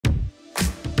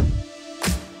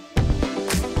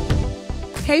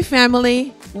Hey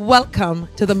family, welcome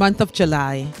to the month of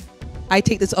July. I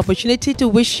take this opportunity to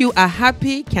wish you a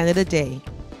happy Canada Day.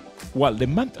 Well, the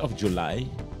month of July,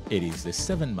 it is the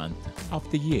seventh month of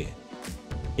the year.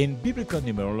 In biblical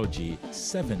numerology,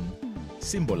 7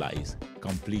 symbolize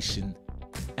completion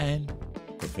and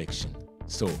perfection.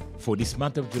 So, for this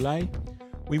month of July,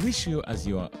 we wish you as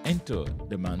you enter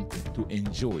the month to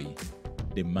enjoy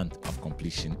the month of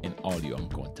completion in all you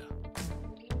encounter.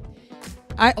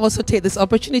 I also take this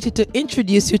opportunity to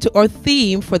introduce you to our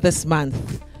theme for this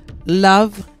month.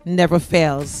 Love never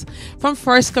fails. From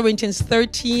 1 Corinthians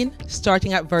 13,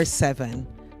 starting at verse 7.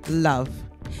 Love.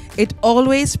 It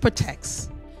always protects,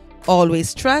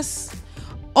 always trusts,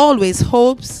 always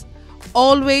hopes,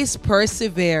 always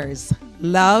perseveres.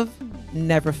 Love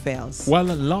never fails. While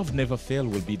Love Never Fails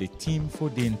will be the theme for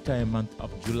the entire month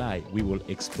of July, we will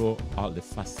explore all the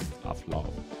facets of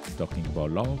love, talking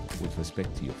about love with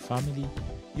respect to your family,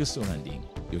 your surrounding,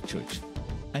 your church,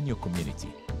 and your community.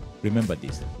 Remember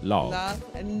this, love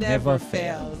Love never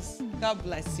fails. God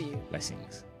bless you.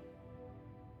 Blessings.